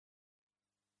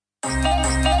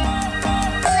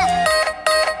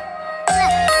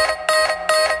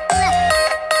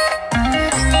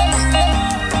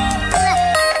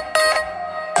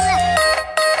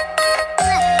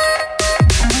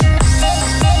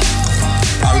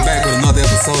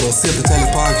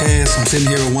Sip2Tally Podcast. I'm sitting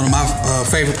here with one of my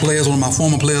favorite players, one of my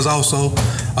former players also,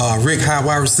 Rick High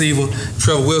wide receiver,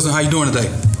 Trevor Wilson. How you doing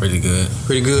today? Pretty good.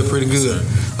 Pretty good.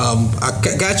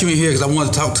 I got you in here because I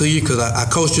wanted to talk to you because I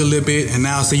coached you a little bit, and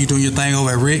now I see you doing your thing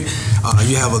over at Rick.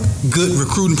 You have a good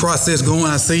recruiting process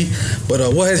going, I see.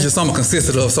 But what has your summer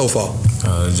consisted of so far?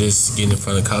 Just getting in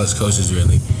front of college coaches,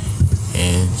 really,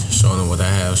 and showing them what I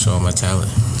have, showing my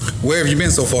talent. Where have you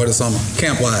been so far this summer,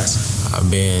 camp-wise? I've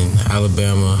been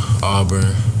Alabama,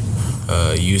 Auburn,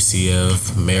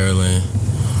 UCF, Maryland,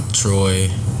 Troy,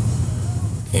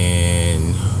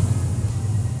 and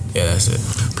yeah, that's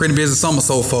it. Pretty busy summer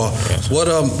so far. Yes.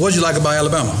 What'd you like about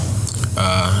Alabama?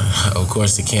 Of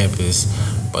course, the campus,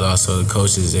 but also the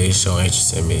coaches. They show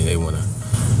interest in me.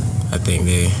 I think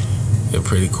they're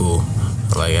pretty cool.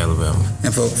 I like Alabama.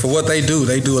 And for what they do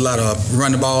a lot of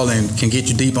run the ball and can get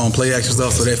you deep on play action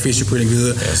stuff, so that fits you pretty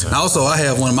good. Yes, and also, I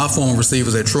have one of my former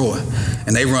receivers at Troy,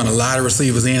 and they run a lot of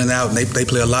receivers in and out, and they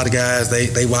play a lot of guys.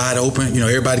 They wide open. You know,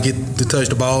 everybody get to touch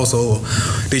the ball. So,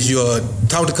 did you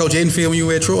talk to Coach Edenfield when you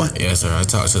were at Troy? Yes, sir. I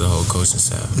talked to the whole coaching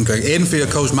staff. Okay,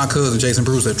 Edenfield coached my cousin Jason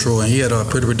Bruce at Troy, and he had a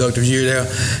pretty productive year there.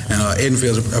 And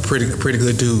Edenfield's a pretty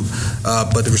good dude.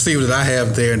 But the receiver that I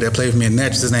have there that played for me in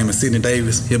Natchez, his name is Sidney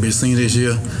Davis. He'll be a senior this year.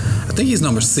 I think he's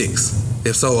number 6.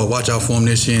 If so, watch out for him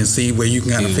this year and see where you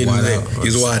can kind of fit in there.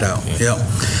 He's wide out. Yeah.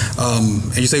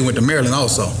 And you say you went to Maryland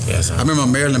also. Yes, sir. I remember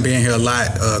Maryland being here a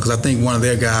lot because I think one of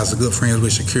their guys is good friends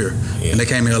with Shakur. Yeah. And they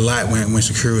came here a lot when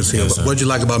Shakur was here. Yes, what did you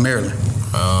like about Maryland?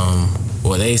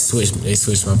 Well, they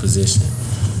switched my position.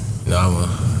 You know,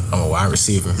 I'm a wide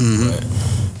receiver, but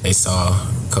they saw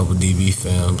a couple DB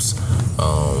films.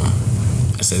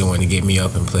 I said they wanted to get me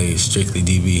up and play strictly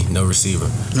DB, no receiver.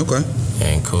 Okay.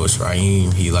 And Coach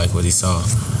Raheem, he liked what he saw.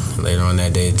 Later on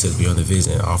that day, he took me on the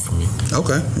visit and offered me.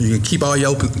 Okay. You can keep all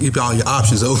your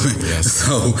options open. Yes.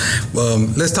 So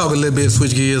let's talk a little bit,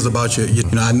 switch gears about your you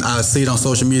know, I see it on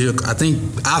social media. I think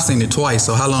I've seen it twice.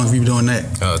 So how long have you been doing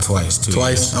that? Twice. 2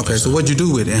 Twice? years. Okay. So what'd you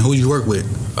do with it and who you work with?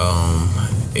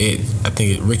 I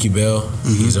think Ricky Bell,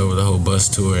 he's over the whole bus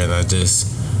tour, and I just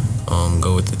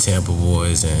go with the Tampa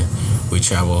boys, and we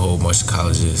travel a whole bunch of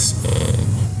colleges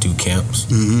and do camps.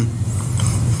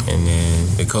 And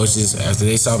then the coaches, after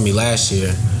they saw me last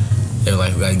year, they were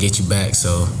like, we got to get you back,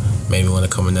 so made me want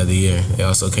to come another year. They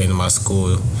also came to my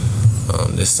school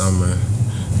this summer,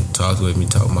 talked with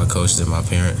my coaches and my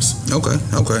parents. Okay.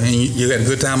 And you had a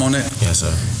good time on that? Yes,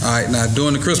 sir. All right, now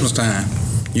during the Christmas time,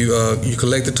 you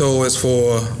collected toys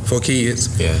for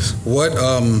kids. Yes. What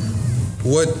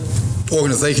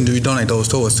organization do you donate those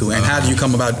toys to, and how do you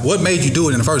come about? What made you do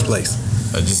it in the first place?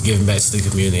 Just giving back to the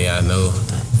community. I know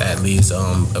that leaves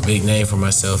a big name for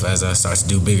myself as I start to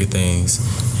do bigger things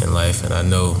in life, and I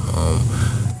know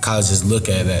colleges look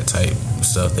at that type of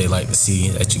stuff. They like to see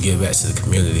that you give back to the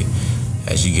community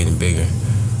as you're getting bigger.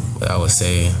 But I would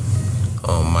say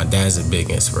my dad's a big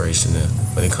inspiration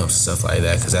when it comes to stuff like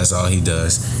that, because that's all he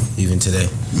does, even today.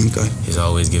 Okay. He's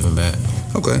always giving back.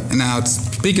 Okay. And now,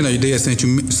 speaking of your dad,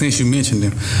 since you mentioned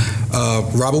him,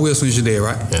 Robert Wilson is your dad,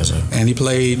 right? Yes, sir. And he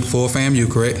played for FAMU,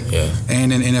 correct? Yeah.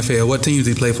 And in NFL. What teams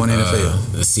did he play for in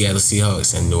NFL? The Seattle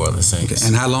Seahawks and New Orleans Saints. Okay.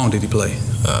 And how long did he play?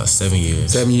 7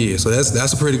 years. 7 years. So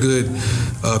that's a pretty good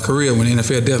career when the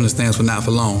NFL definitely stands for not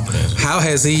for long. Yes. How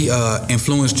has he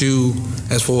influenced you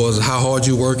as far as how hard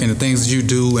you work and the things that you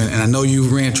do? And I know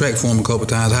you ran track for him a couple of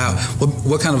times.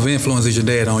 What kind of influence is your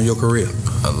dad on your career?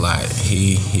 A lot.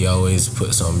 He always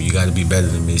puts on me, you got to be better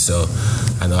than me. So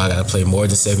I know I got to play more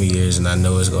than 7 years, and I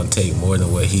know it's going to take more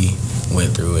than what he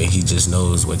went through, and he just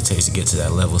knows what it takes to get to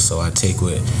that level. So I take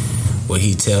what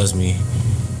he tells me,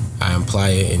 I apply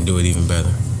it and do it even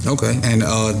better. Okay. And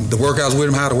the workouts with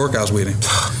him, how are the workouts with him?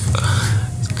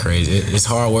 It's crazy. It's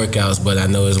hard workouts, but I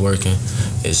know it's working.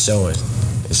 It's showing.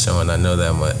 I know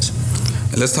that much.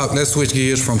 And let's switch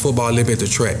gears from football a little bit to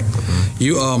track.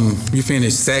 You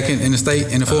finished second in the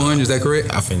state in the 400, is that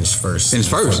correct? I finished first. I'm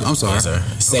sorry. Yes, sir.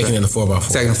 Second in the 4x4.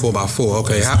 Second in the 4x4,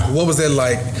 okay. Yes. What was that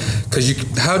like?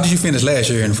 How did you finish last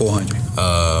year in the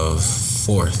 400?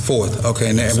 Fourth, okay.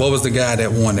 And what was the guy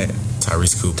that won that?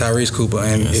 Tyrese Cooper.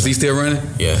 And yes. Is he still running?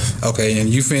 Yeah. Okay, and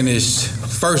you finished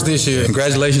first this year.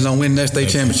 Congratulations on winning that state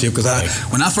championship. Because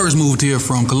when I first moved here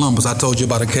from Columbus, I told you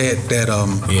about a cat that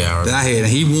I had, and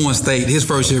he won state his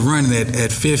first year running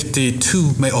at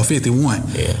 52 or 51.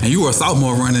 Yeah. And you were a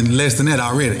sophomore running less than that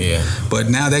already. Yeah. But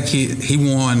now that kid, he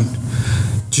won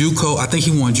JUCO. I think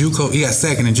he won JUCO. He got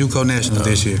second in JUCO Nationals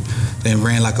this year. Then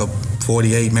ran like a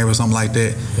 48 maybe or something like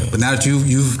that. Yeah. But now that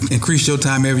you've increased your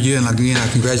time every year, and again, I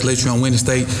congratulate you on winning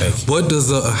state. Thank you. What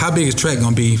does how big is track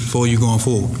gonna be for you going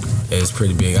forward? It's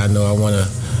pretty big. I know I want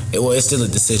to It's still a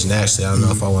decision, actually. I don't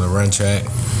know if I want to run track,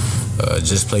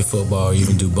 just play football, or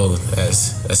even do both.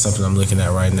 That's something I'm looking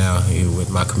at right now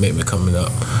with my commitment coming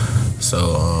up.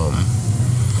 So,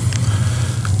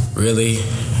 really,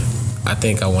 I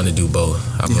think I want to do both.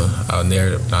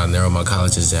 I'll narrow my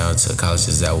colleges down to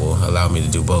colleges that will allow me to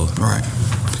do both. Right.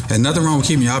 And nothing wrong with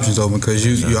keeping your options open, because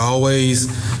you always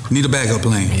need a backup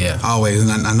plan. Yeah. Always.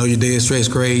 And I know you're dead stretch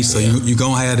grade, so you're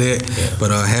going to have that. Yeah.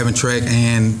 But having track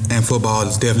and football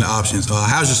is definitely options.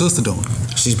 How's your sister doing?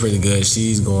 She's pretty good.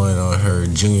 She's going on her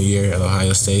junior year at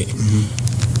Ohio State.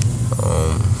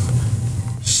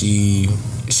 She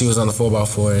was on the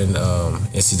 4x4 in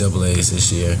NCAAs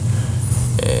this year,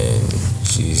 and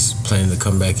she's planning to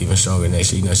come back even stronger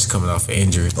next year. You know, she's coming off an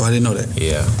injury. Oh, I didn't know that.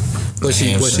 Yeah. What's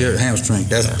your hamstring?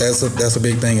 That's a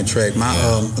big thing in track.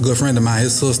 A good friend of mine,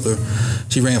 his sister,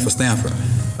 she ran for Stanford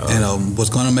and was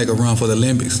going to make a run for the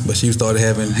Olympics, but she started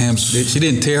having hamstring. She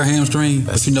didn't tear her hamstring,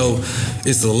 but it's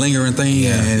a lingering thing,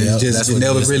 and it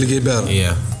never really get better.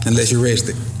 Yeah. Unless you rest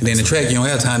it. And then in track, you don't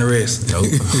have time to rest. Nope.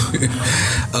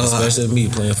 Especially me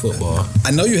playing football. I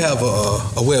know you have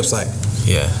a website.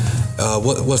 Yeah.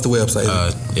 What's the website?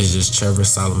 It's just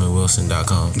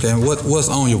TrevorSolomonWilson.com. Okay, and what's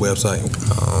on your website?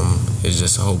 It's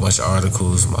just a whole bunch of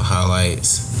articles, my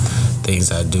highlights, things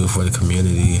I do for the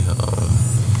community,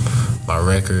 my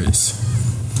records,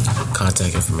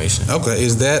 contact information. Okay,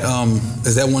 is that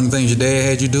one of the things your dad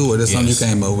had you do, or that's something you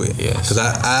came up with? Yes. Because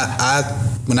I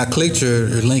when I clicked your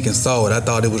link and saw it, I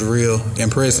thought it was real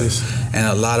impressive, and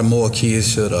a lot of more kids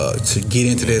should get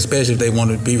into that, especially if they want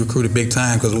to be recruited big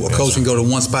time. Because a coach can go to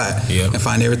one spot and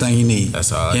find everything you need.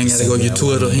 That's all. He ain't got to go to your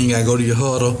Twitter. He ain't got to go to your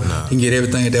huddle. No. He can get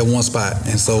everything at that one spot.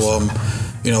 And so,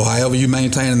 however you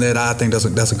maintain that, I think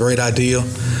that's a great idea.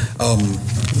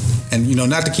 And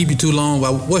not to keep you too long,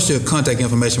 but what's your contact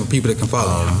information for people that can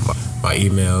follow you? My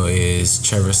email is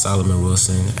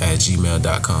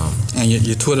TrevorSolomonWilson@gmail.com. And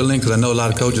your Twitter link, because I know a lot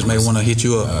of coaches may want to hit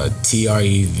you up.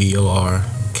 TREVOR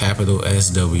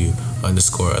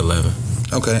 _SW_11.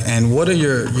 Okay, and what are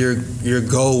your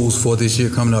goals for this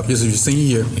year coming up? This is your senior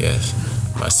year. Yes,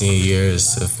 my senior year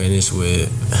is to finish with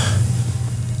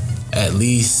at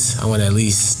least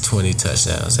 20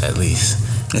 touchdowns, at least.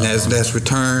 And that's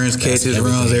returns, catches,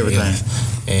 runs, everything. Yeah.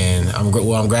 And I'm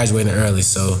graduating early,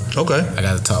 so I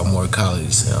got to talk more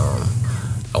college.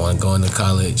 I want to go into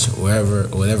college, whatever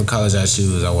college I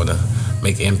choose. I want to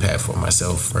make an impact for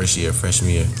myself freshman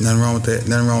year. Nothing wrong with that.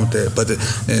 But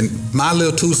and my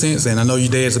little 2 cents, and I know your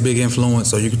dad's a big influence,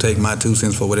 so you can take my 2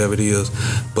 cents for whatever it is.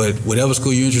 But whatever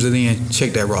school you're interested in,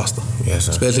 check that roster. Yes,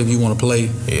 sir. Especially if you want to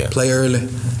play early,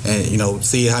 and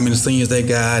see how many seniors they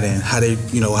got and how they,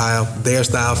 how their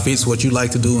style fits what you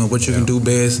like to do and what you can do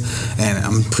best. And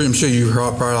I'm pretty sure you've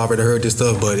probably already heard this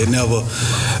stuff, but it never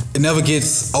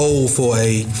gets old for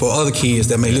other kids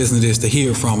that may listen to this to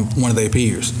hear from one of their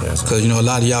peers. Because a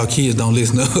lot of y'all kids don't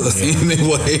listen to us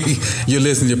anyway. You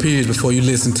listen to your peers before you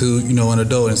listen to an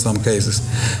adult in some cases.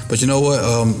 But you know what?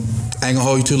 I ain't gonna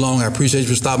hold you too long. I appreciate you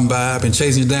for stopping by. I've been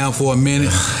chasing you down for a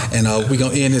minute, and we're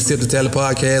gonna end this Sip2Tally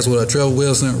podcast with Trevor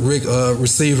Wilson,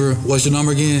 receiver. What's your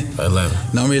number again? 11.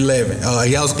 Number 11.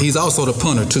 He's also the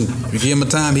punter too. If you give him a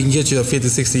time, he can get you a 50,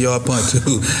 60-yard punt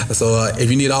too. So if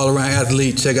you need all-around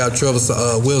athlete, check out Trevor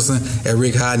Wilson at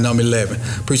Rick High, number 11.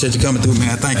 Appreciate you coming through,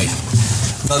 man. Thank you.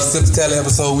 Another Sip2Tally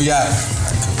episode. We out.